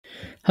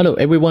Hello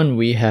everyone,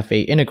 we have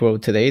a integral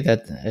today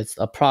that is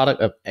a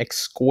product of x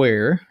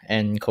squared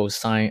and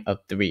cosine of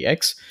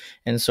 3x.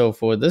 And so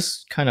for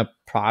this kind of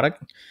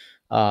product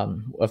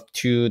of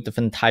two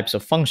different types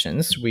of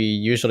functions, we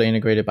usually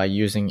integrate it by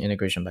using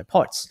integration by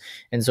parts.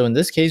 And so in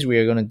this case, we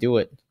are going to do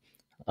it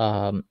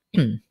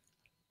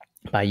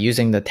by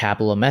using the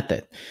tabular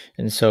method.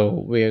 And so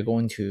we are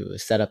going to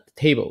set up the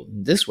table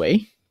this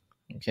way,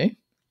 okay?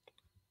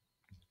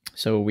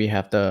 So we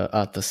have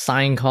the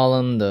sign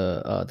column,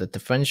 the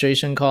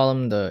differentiation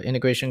column, the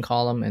integration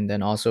column, and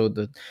then also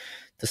the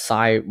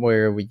side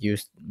where we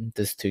use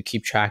this to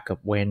keep track of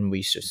when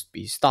we should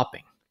be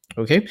stopping.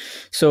 Okay,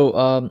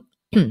 so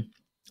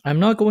I'm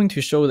not going to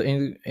show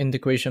the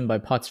integration by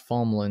parts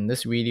formula in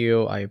this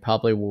video. I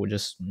probably will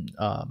just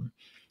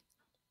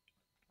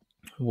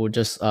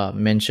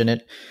mention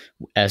it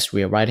as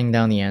we are writing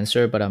down the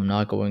answer, but I'm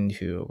not going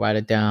to write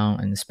it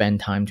down and spend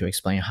time to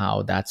explain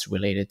how that's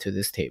related to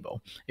this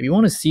table. If you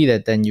want to see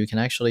that, then you can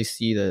actually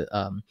see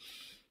the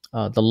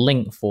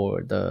link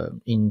for the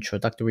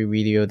introductory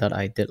video that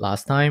I did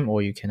last time,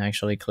 or you can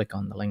actually click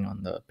on the link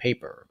on the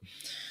paper.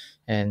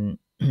 And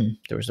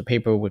there was a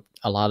paper with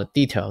a lot of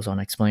details on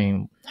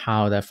explaining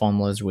how that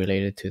formula is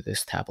related to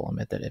this tabular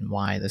method and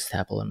why this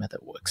tabular method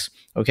works.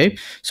 Okay,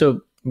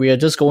 so we are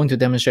just going to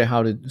demonstrate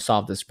how to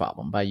solve this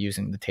problem by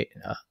using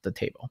the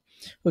table.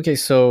 Okay,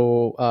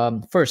 so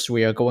first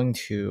we are going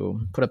to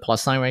put a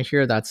plus sign right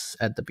here. That's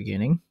at the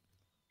beginning.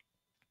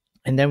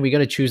 And then we got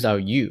to choose our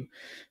u.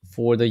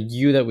 For the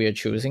u that we are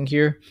choosing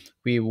here,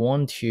 we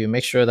want to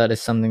make sure that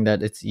it's something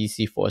that it's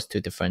easy for us to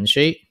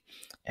differentiate.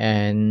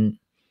 And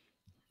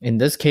in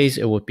this case,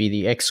 it would be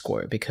the x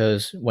squared,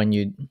 because when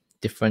you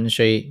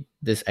differentiate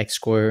this x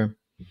squared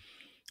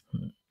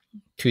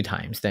 2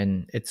 times,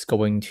 then it's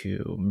going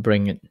to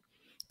bring it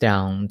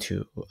down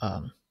to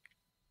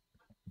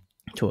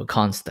a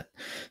constant.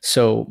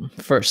 So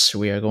first,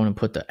 we are going to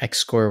put the x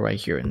squared right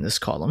here in this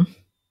column.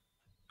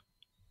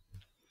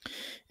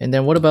 And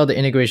then what about the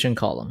integration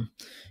column?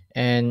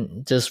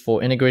 And just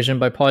for integration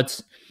by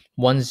parts,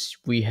 once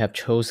we have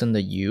chosen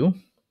the u,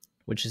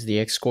 which is the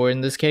x squared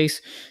in this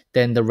case,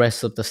 then the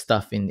rest of the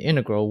stuff in the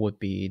integral would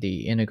be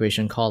the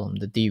integration column,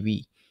 the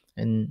dv.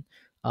 And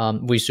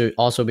we should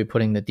also be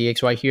putting the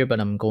dx right here,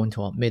 but I'm going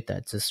to omit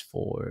that just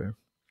for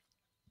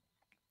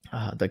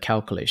the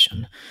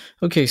calculation.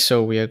 Okay,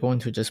 so we are going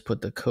to just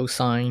put the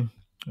cosine.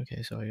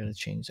 Okay, so I gotta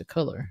change the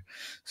color.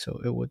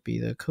 So it would be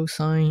the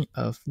cosine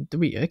of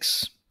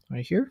 3x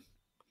right here.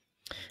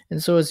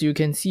 And so as you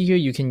can see here,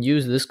 you can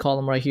use this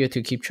column right here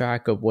to keep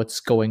track of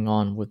what's going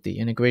on with the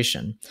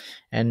integration.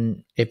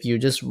 And if you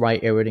just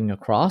write everything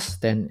across,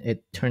 then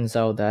it turns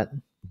out that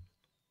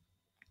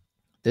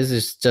this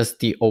is just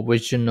the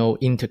original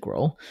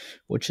integral,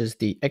 which is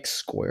the x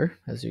squared,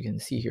 as you can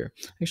see here.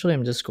 Actually,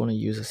 I'm just going to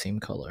use the same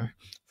color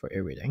for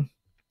everything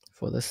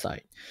for this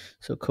side.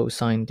 So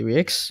cosine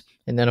 3x.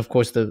 And then, of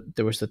course,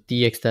 there was the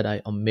dx that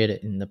I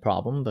omitted in the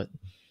problem, but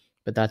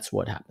that's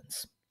what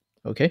happens.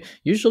 Okay,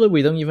 usually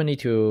we don't even need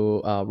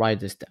to write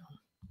this down.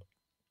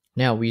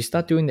 Now we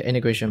start doing the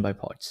integration by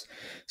parts.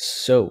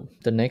 So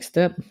the next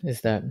step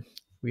is that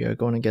we are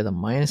going to get a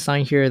minus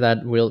sign here.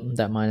 That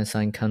minus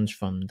sign comes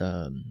from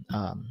the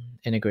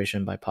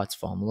integration by parts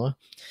formula.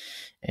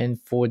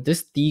 And for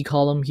this d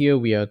column here,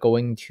 we are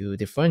going to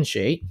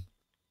differentiate.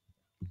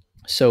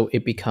 So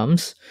it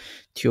becomes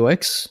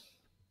 2x.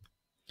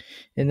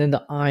 And then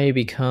the I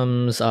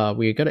becomes,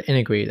 we're going to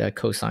integrate that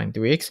cosine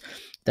 3x.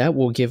 That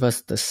will give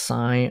us the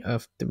sine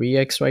of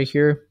 3x right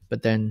here.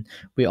 But then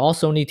we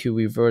also need to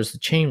reverse the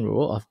chain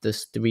rule of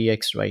this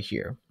 3x right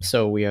here.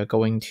 So we are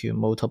going to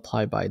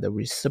multiply by the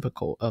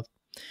reciprocal of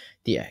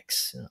the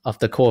x, of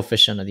the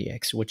coefficient of the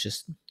x, which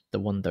is the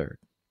 1/3.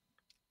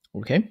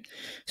 Okay,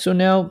 so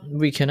now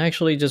we can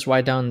actually just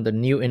write down the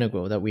new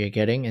integral that we are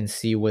getting and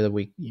see whether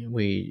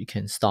we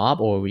can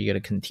stop or we got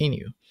to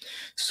continue.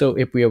 So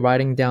if we are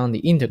writing down the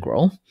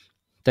integral,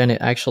 then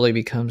it actually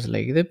becomes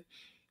negative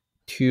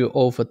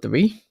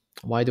 2/3.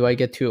 Why do I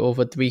get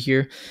 2/3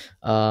 here?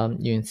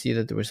 You can see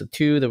that there was a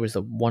 2, there was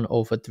a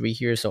 1/3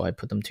 here, so I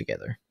put them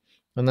together.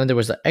 And then there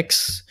was an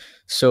x,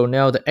 so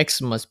now the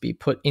x must be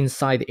put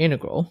inside the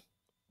integral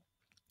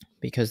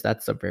because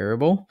that's the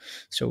variable.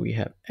 So we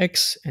have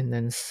x and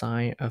then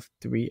sine of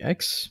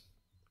 3x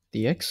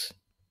dx.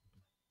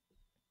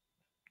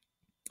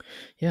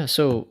 Yeah,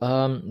 so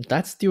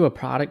that's still a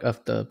product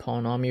of the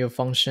polynomial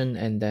function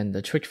and then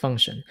the trig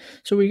function.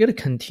 So we're going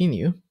to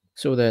continue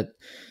so that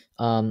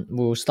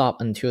we'll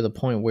stop until the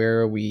point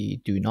where we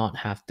do not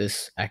have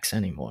this x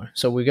anymore.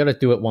 So we got to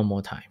do it one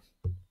more time.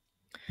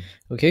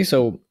 Okay,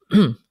 so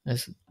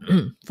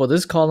for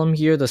this column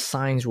here, the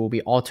signs will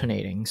be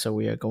alternating. So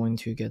we are going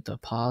to get the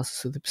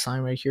positive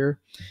sign right here.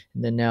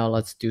 And then now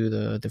let's do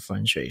the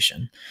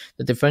differentiation.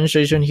 The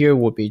differentiation here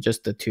will be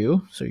just the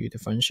 2. So you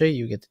differentiate,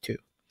 you get the 2.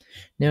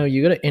 Now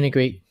you got to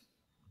integrate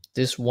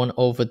this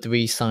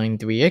 1/3 sine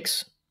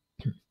 3x.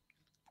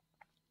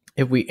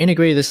 If we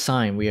integrate this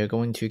sign, we are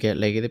going to get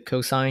negative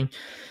cosine.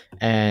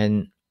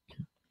 And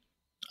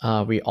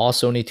we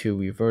also need to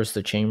reverse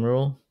the chain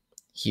rule.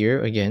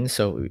 here again.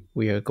 So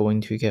we are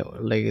going to get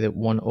negative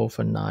 1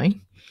 over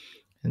 9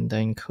 and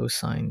then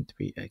cosine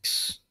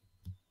 3x.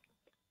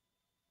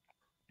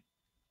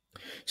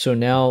 So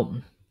now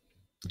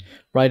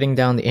writing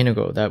down the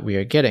integral that we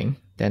are getting,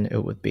 then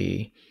it would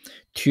be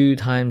 2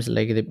 times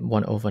negative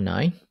 1 over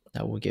 9.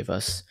 That will give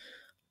us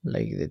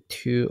negative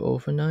 2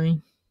 over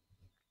 9.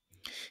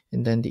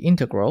 And then the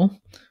integral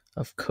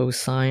of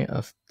cosine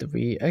of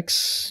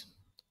 3x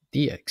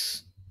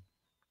dx.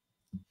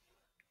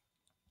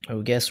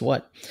 Oh, guess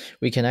what?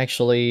 We can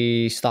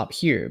actually stop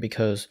here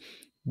because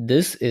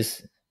this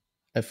is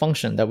a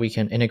function that we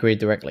can integrate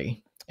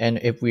directly. And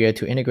if we are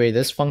to integrate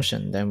this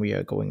function, then we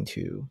are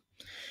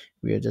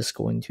just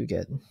going to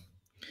get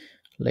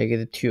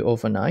negative 2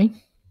 over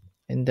 9.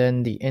 And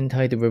then the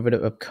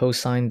antiderivative of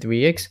cosine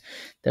 3x,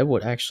 that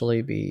would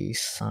actually be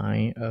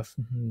sine of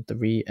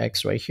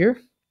 3x right here.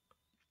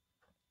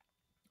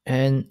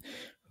 And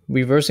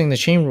reversing the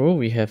chain rule,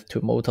 we have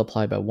to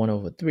multiply by 1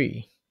 over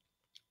 3.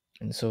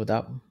 And so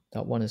that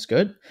one is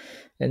good.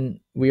 And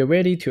we are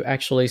ready to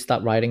actually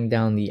start writing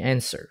down the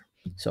answer.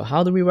 So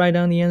how do we write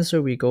down the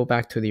answer? We go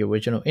back to the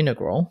original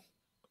integral.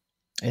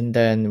 And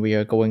then we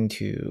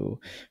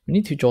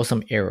need to draw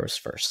some arrows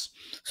first.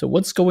 So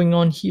what's going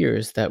on here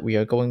is that we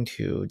are going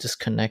to just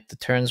connect the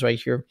terms right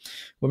here.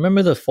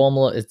 Remember the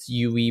formula is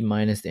uv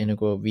minus the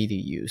integral of v to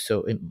u.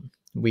 So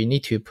we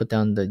need to put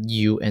down the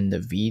u and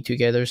the v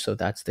together. So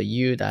that's the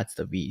u, that's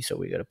the v. So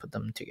we got to put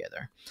them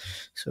together.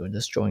 So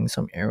just drawing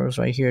some arrows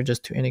right here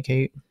just to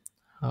indicate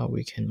how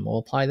we can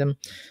multiply them.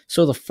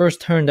 So the first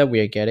term that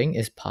we are getting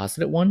is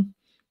positive 1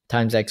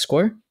 times x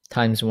squared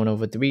times 1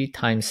 over 3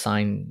 times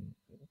sine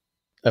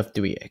of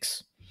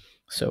 3x.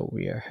 So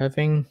we are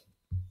having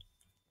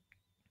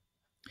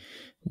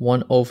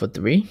 1 over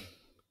 3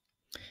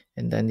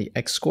 and then the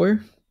x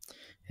squared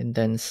and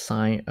then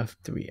sine of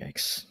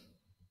 3x.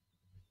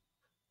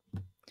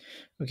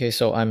 Okay,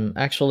 so I'm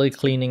actually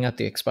cleaning up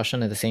the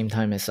expression at the same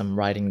time as I'm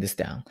writing this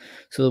down.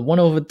 So the 1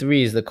 over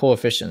 3 is the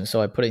coefficient,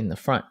 so I put it in the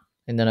front.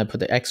 And then I put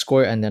the x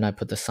squared and then I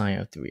put the sine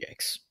of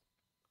 3x.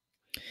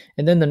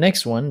 And then the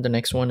next one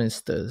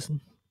is the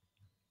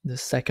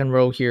second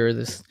row here,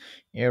 this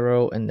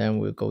arrow, and then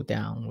we'll go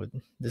down with,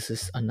 this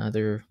is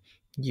another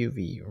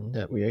uv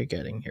that we are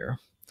getting here.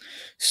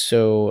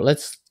 So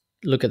let's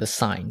look at the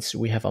signs.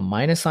 We have a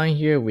minus sign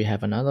here, we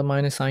have another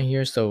minus sign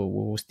here, so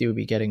we'll still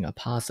be getting a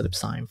positive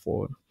sign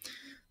for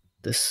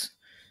this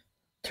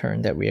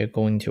term that we are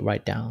going to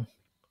write down.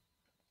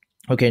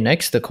 Okay,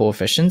 next, the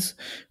coefficients.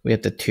 We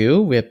have the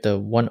 2, we have the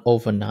 1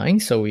 over 9,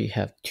 so we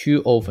have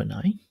 2 over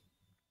 9.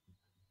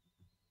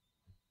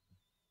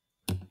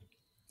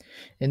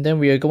 And then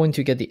we are going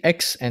to get the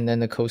x and then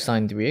the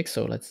cosine 3x,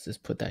 so let's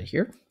just put that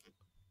here.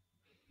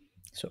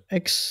 So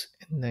x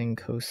and then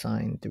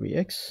cosine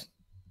 3x.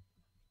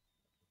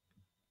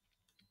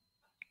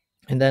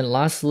 And then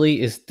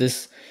lastly is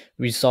this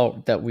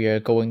result that we are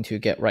going to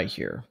get right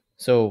here.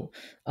 So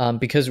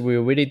because we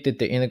already did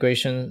the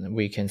integration,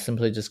 we can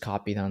simply just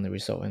copy down the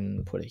result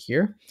and put it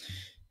here.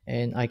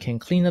 And I can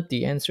clean up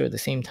the answer at the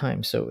same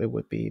time. So it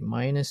would be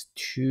minus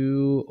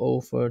 2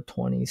 over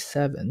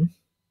 27.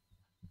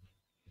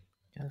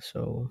 Yeah,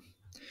 so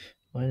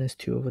minus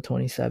 2 over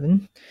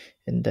 27.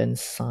 And then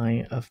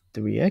sine of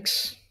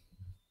 3x.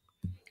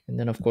 And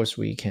then, of course,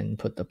 we can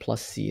put the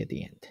plus c at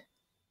the end.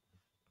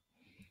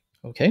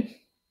 Okay.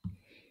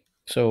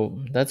 So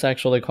that's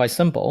actually quite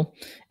simple.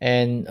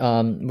 And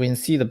we can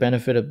see the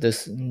benefit of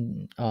this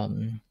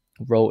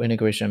row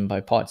integration by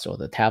parts, or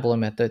the tabular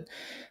method,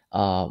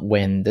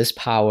 when this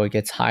power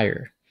gets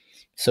higher,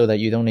 so that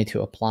you don't need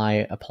to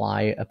apply.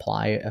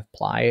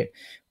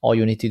 All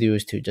you need to do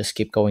is to just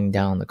keep going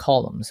down the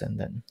columns,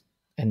 and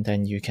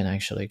then you can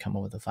actually come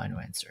up with the final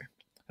answer.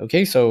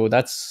 Okay, so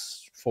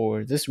that's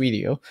for this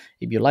video.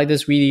 If you like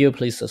this video,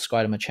 please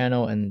subscribe to my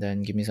channel and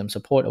then give me some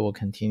support. I will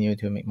continue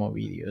to make more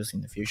videos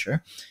in the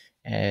future.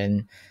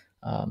 And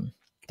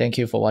thank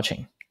you for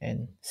watching,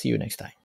 and see you next time.